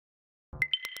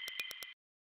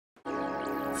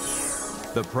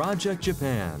The Project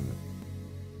Japan.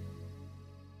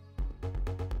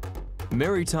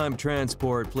 Maritime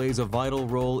transport plays a vital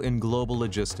role in global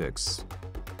logistics.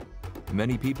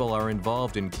 Many people are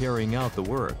involved in carrying out the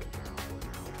work.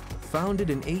 Founded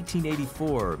in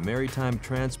 1884, maritime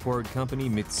transport company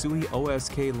Mitsui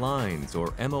OSK Lines,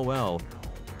 or MOL,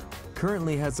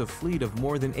 currently has a fleet of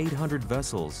more than 800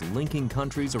 vessels linking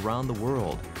countries around the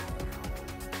world.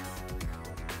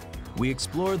 We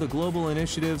explore the global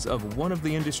initiatives of one of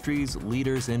the industry's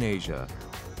leaders in Asia.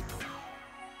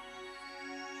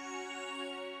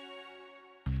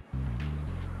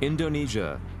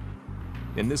 Indonesia.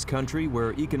 In this country,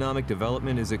 where economic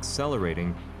development is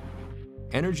accelerating,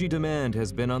 energy demand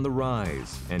has been on the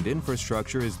rise and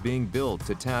infrastructure is being built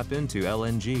to tap into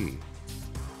LNG.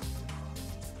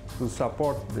 To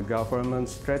support the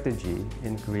government's strategy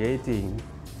in creating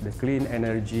the clean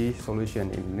energy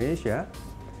solution in Indonesia,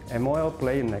 MOL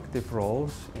plays an active role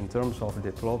in terms of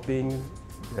developing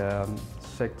the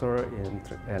sector in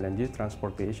LNG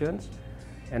transportations,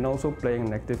 and also playing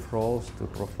an active role to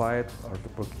provide or to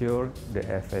procure the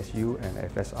FSU and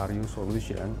FSRU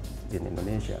solution in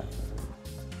Indonesia.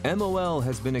 MOL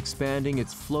has been expanding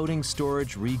its Floating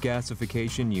Storage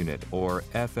Regasification Unit, or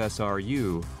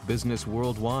FSRU, business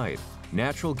worldwide.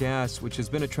 Natural gas, which has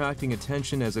been attracting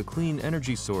attention as a clean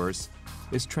energy source,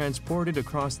 is transported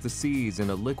across the seas in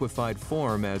a liquefied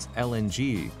form as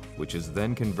LNG, which is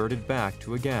then converted back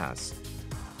to a gas.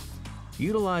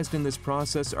 Utilized in this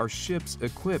process are ships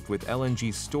equipped with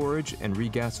LNG storage and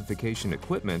regasification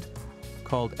equipment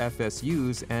called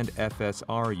FSUs and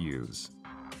FSRUs.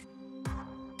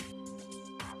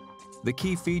 The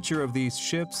key feature of these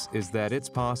ships is that it's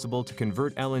possible to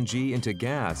convert LNG into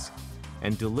gas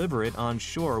and deliver it on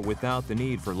shore without the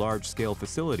need for large-scale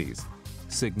facilities,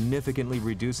 significantly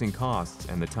reducing costs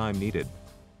and the time needed.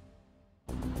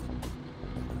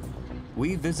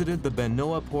 We visited the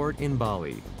Benoa port in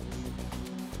Bali.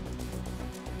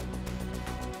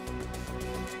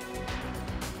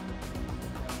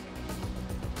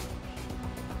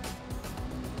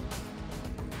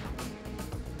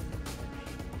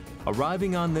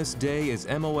 Arriving on this day is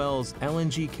MOL's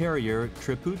LNG carrier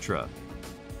Triputra,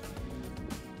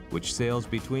 which sails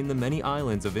between the many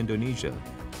islands of Indonesia.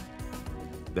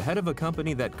 The head of a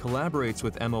company that collaborates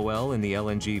with MOL in the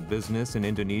LNG business in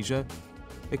Indonesia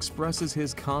expresses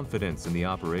his confidence in the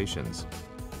operations.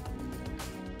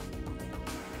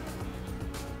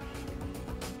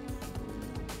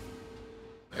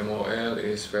 MOL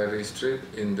is very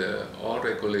strict in all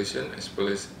regulation,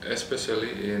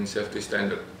 especially in safety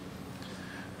standard.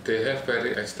 They have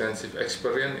very extensive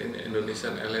experience in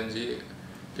Indonesian LNG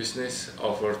business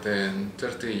over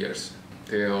 30 years.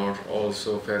 They are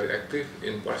also very active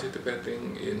in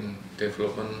participating in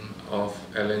development of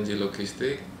LNG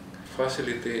logistic,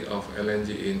 facility of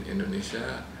LNG in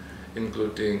Indonesia,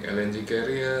 including LNG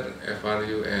carrier,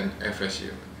 FRU and FSU.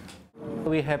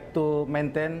 We have to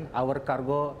maintain our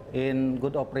cargo in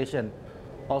good operation.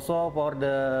 Also for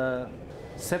the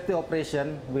safety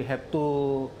operation, we have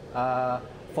to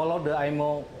follow the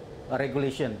IMO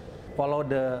regulation, follow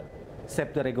the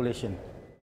safety regulation.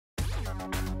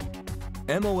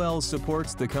 MOL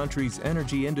supports the country's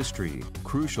energy industry,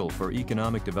 crucial for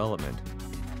economic development.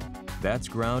 That's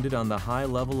grounded on the high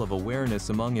level of awareness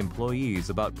among employees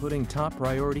about putting top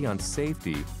priority on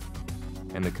safety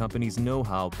and the company's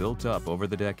know-how built up over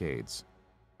the decades.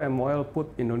 MOL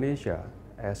put Indonesia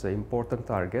as an important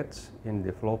target in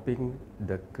developing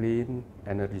the clean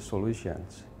energy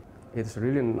solutions. It's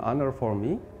really an honor for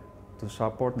me to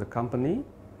support the company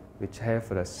which have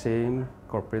the same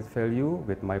corporate value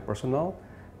with my personal,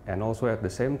 and also at the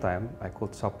same time I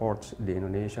could support the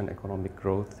Indonesian economic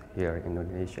growth here in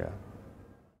Indonesia.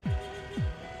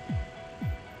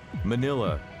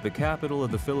 Manila, the capital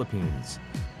of the Philippines.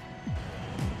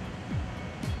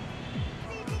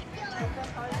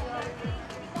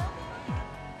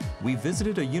 We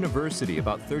visited a university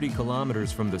about 30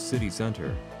 kilometers from the city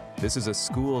center. This is a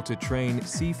school to train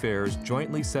seafarers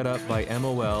jointly set up by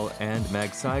MOL and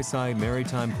Magsaysay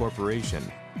Maritime Corporation,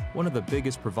 one of the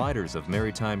biggest providers of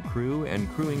maritime crew and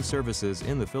crewing services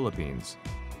in the Philippines.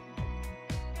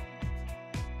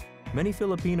 Many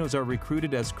Filipinos are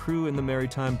recruited as crew in the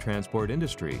maritime transport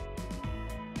industry.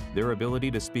 Their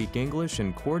ability to speak English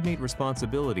and coordinate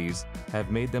responsibilities have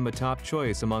made them a top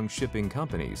choice among shipping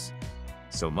companies,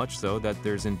 so much so that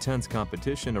there's intense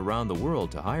competition around the world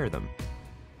to hire them.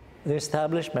 The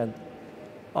establishment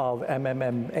of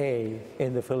MMMA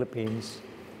in the Philippines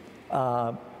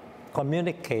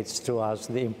communicates to us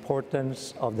the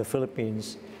importance of the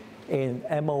Philippines in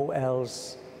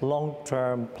MOL's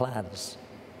long-term plans.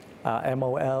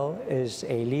 MOL is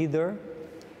a leader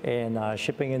in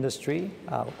shipping industry,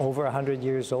 over 100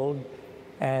 years old,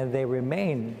 and they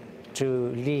remain to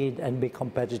lead and be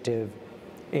competitive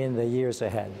in the years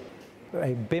ahead.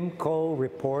 A BIMCO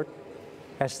report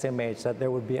estimates that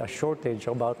there would be a shortage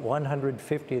of about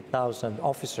 150,000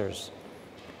 officers,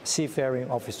 seafaring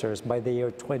officers, by the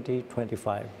year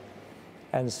 2025.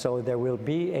 And so there will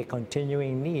be a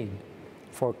continuing need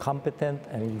for competent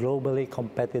and globally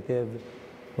competitive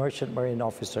merchant marine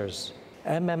officers.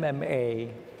 MMMA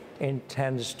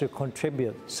intends to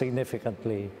contribute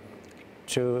significantly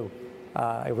to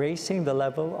raising the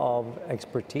level of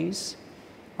expertise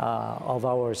of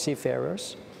our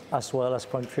seafarers, as well as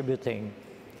contributing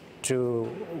to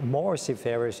more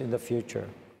seafarers in the future.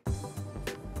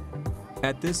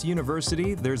 At this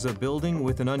university, there's a building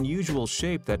with an unusual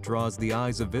shape that draws the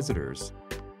eyes of visitors.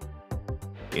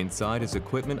 Inside is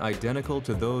equipment identical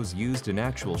to those used in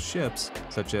actual ships,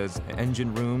 such as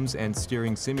engine rooms and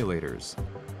steering simulators.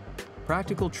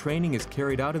 Practical training is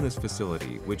carried out in this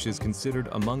facility, which is considered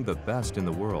among the best in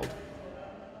the world.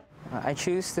 I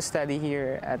choose to study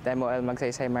here at MOL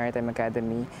Magsaysay Maritime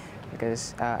Academy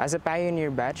because as a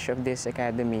pioneer batch of this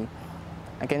academy,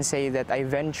 I can say that I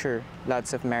venture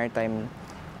lots of maritime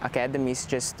academies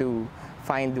just to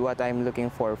find what I'm looking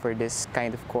for this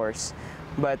kind of course.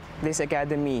 But this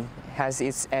academy has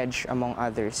its edge among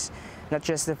others. Not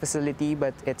just the facility,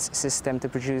 but its system to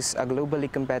produce a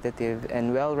globally competitive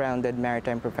and well-rounded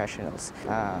maritime professionals.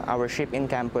 Our ship in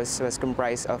campus was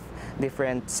comprised of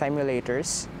different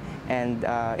simulators, and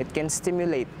it can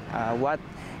stimulate what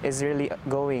is really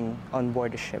going on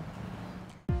board the ship.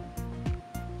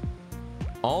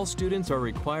 All students are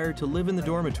required to live in the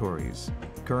dormitories.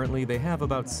 Currently, they have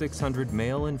about 600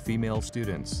 male and female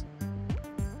students.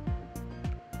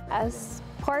 As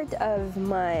part of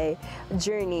my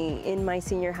journey in my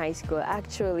senior high school,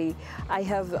 actually, I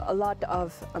have a lot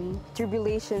of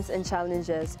tribulations and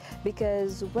challenges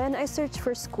because when I searched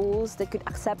for schools that could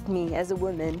accept me as a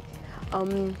woman,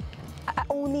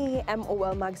 only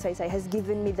MOL Magsaysay has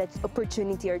given me that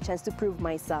opportunity or chance to prove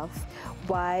myself.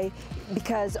 Why?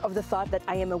 Because of the thought that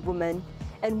I am a woman.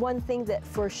 And one thing that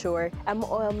for sure,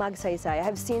 MOL Magsaysay,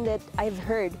 I've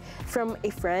heard from a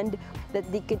friend that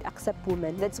they could accept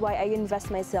women. That's why I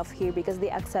invest myself here, because they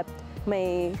accept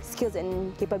my skills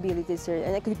and capabilities,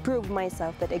 and I could prove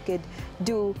myself that I could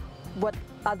do what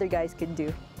other guys could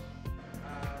do.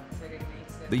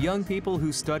 The young people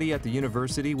who study at the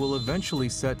university will eventually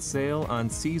set sail on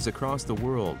seas across the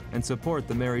world and support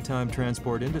the maritime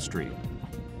transport industry.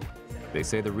 They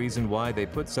say the reason why they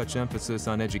put such emphasis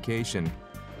on education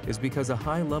is because a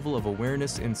high level of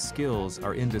awareness and skills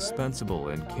are indispensable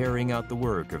in carrying out the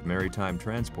work of maritime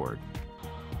transport.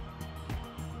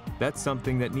 That's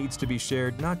something that needs to be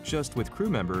shared not just with crew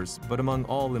members, but among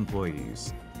all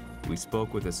employees. We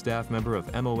spoke with a staff member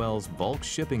of MOL's bulk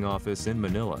shipping office in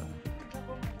Manila.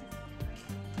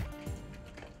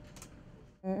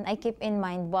 I keep in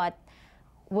mind what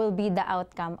will be the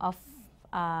outcome of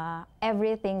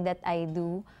everything that I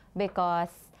do, because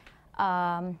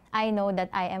I know that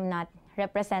I am not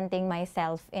representing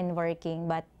myself in working,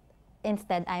 but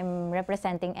instead I'm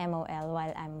representing MOL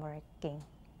while I'm working.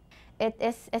 It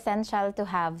is essential to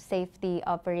have safety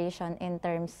operation in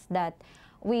terms that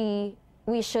we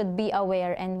should be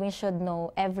aware and we should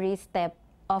know every step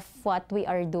of what we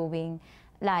are doing.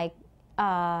 Like,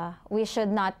 we should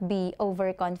not be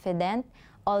overconfident,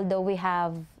 although we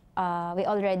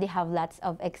already have lots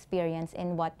of experience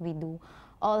in what we do.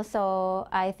 Also,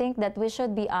 I think that we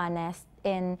should be honest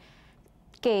in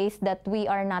case that we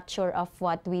are not sure of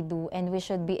what we do, and we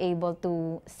should be able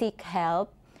to seek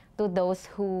help to those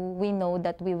who we know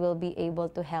that we will be able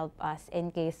to help us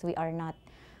in case we are not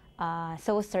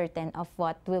so certain of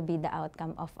what will be the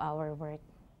outcome of our work.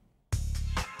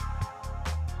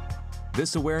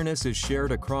 This awareness is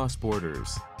shared across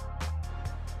borders.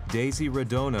 Daisy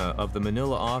Radona of the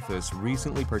Manila office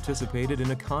recently participated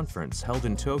in a conference held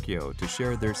in Tokyo to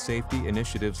share their safety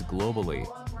initiatives globally.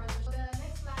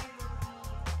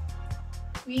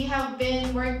 We have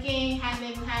been working hand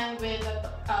in hand with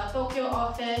the Tokyo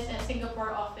office and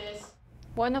Singapore office.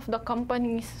 One of the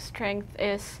company's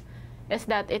strengths is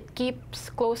that it keeps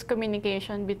close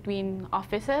communication between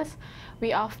offices.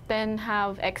 We often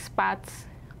have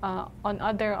expats on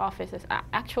other offices.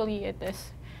 Actually, it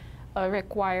is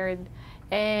required,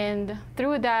 and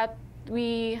through that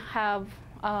we have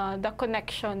the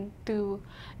connection to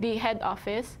the head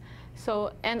office.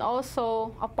 So, and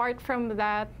also apart from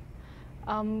that,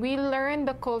 we learn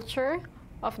the culture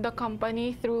of the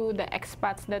company through the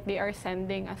expats that they are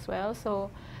sending as well.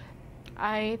 So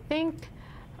I think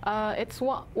it's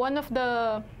one of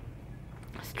the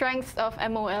strengths of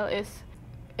MOL is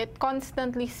it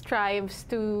constantly strives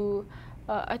to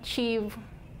achieve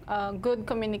good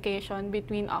communication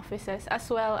between offices, as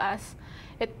well as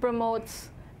it promotes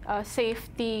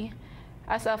safety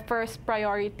as a first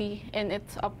priority in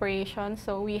its operation.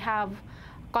 So we have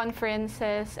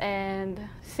conferences and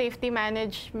safety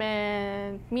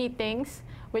management meetings,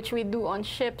 which we do on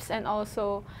ships and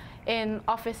also in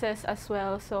offices as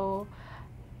well. So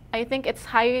I think its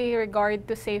high regard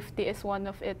to safety is one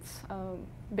of its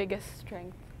biggest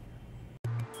strengths.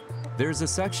 There's a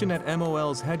section at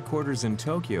MOL's headquarters in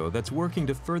Tokyo that's working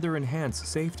to further enhance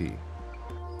safety.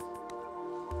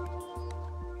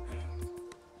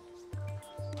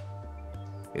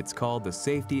 It's called the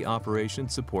Safety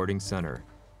Operations Supporting Center.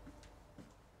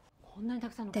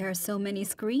 There are so many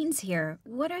screens here.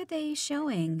 What are they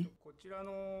showing?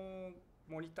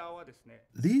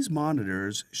 These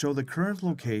monitors show the current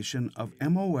location of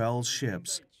MOL's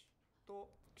ships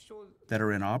that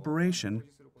are in operation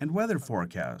and weather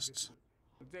forecasts.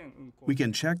 We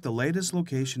can check the latest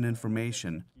location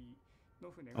information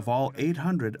of all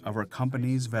 800 of our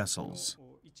company's vessels.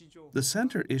 The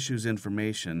center issues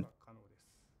information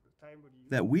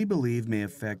that we believe may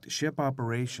affect ship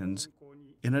operations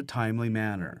in a timely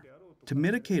manner. To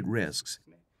mitigate risks,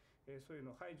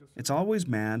 it's always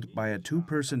manned by a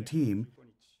two-person team,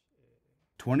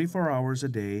 24 hours a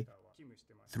day,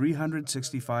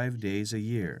 365 days a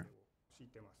year.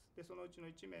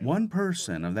 One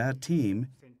person of that team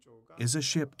is a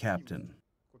ship captain.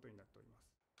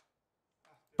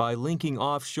 By linking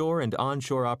offshore and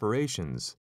onshore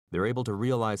operations, they're able to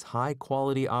realize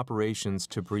high-quality operations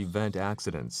to prevent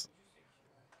accidents.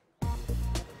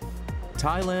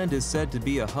 Thailand is said to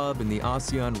be a hub in the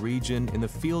ASEAN region in the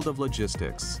field of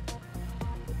logistics.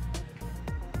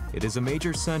 It is a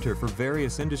major center for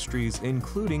various industries,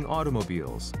 including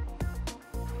automobiles.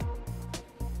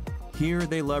 Here,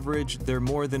 they leverage their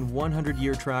more than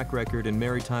 100-year track record in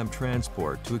maritime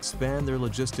transport to expand their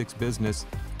logistics business,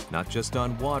 not just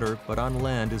on water, but on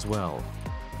land as well.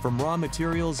 From raw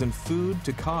materials and food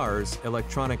to cars,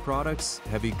 electronic products,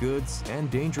 heavy goods,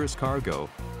 and dangerous cargo,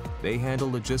 they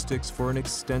handle logistics for an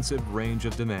extensive range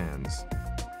of demands.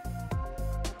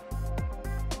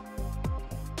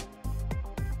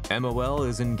 MOL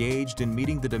is engaged in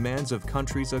meeting the demands of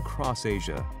countries across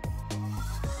Asia.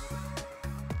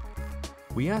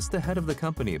 We asked the head of the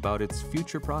company about its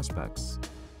future prospects.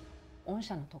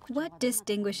 What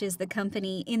distinguishes the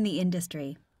company in the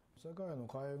industry?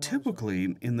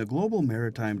 Typically, in the global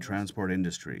maritime transport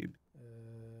industry,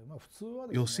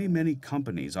 you'll see many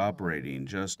companies operating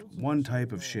just one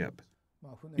type of ship.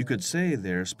 You could say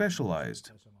they're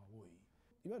specialized.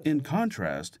 In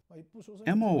contrast,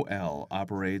 MOL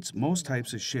operates most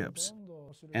types of ships,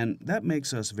 and that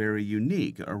makes us very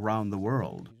unique around the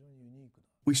world.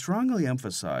 We strongly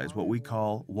emphasize what we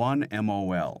call one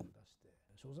MOL,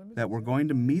 that we're going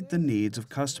to meet the needs of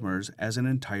customers as an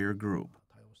entire group.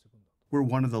 We're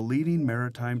one of the leading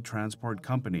maritime transport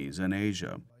companies in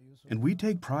Asia, and we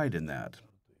take pride in that.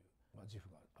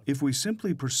 If we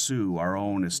simply pursue our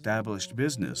own established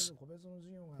business,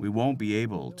 we won't be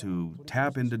able to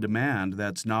tap into demand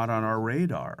that's not on our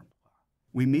radar.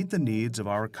 We meet the needs of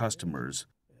our customers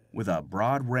with a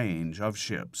broad range of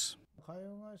ships.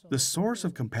 The source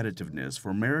of competitiveness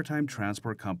for maritime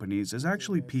transport companies is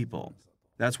actually people.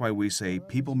 That's why we say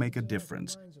people make a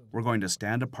difference. We're going to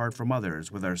stand apart from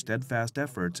others with our steadfast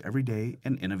efforts every day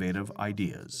and innovative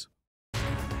ideas.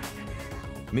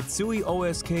 Mitsui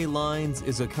OSK Lines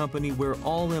is a company where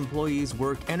all employees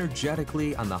work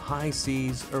energetically on the high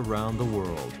seas around the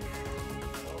world.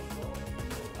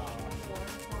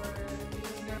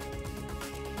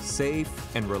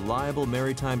 Safe and reliable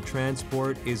maritime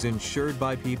transport is ensured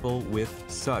by people with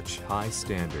such high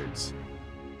standards.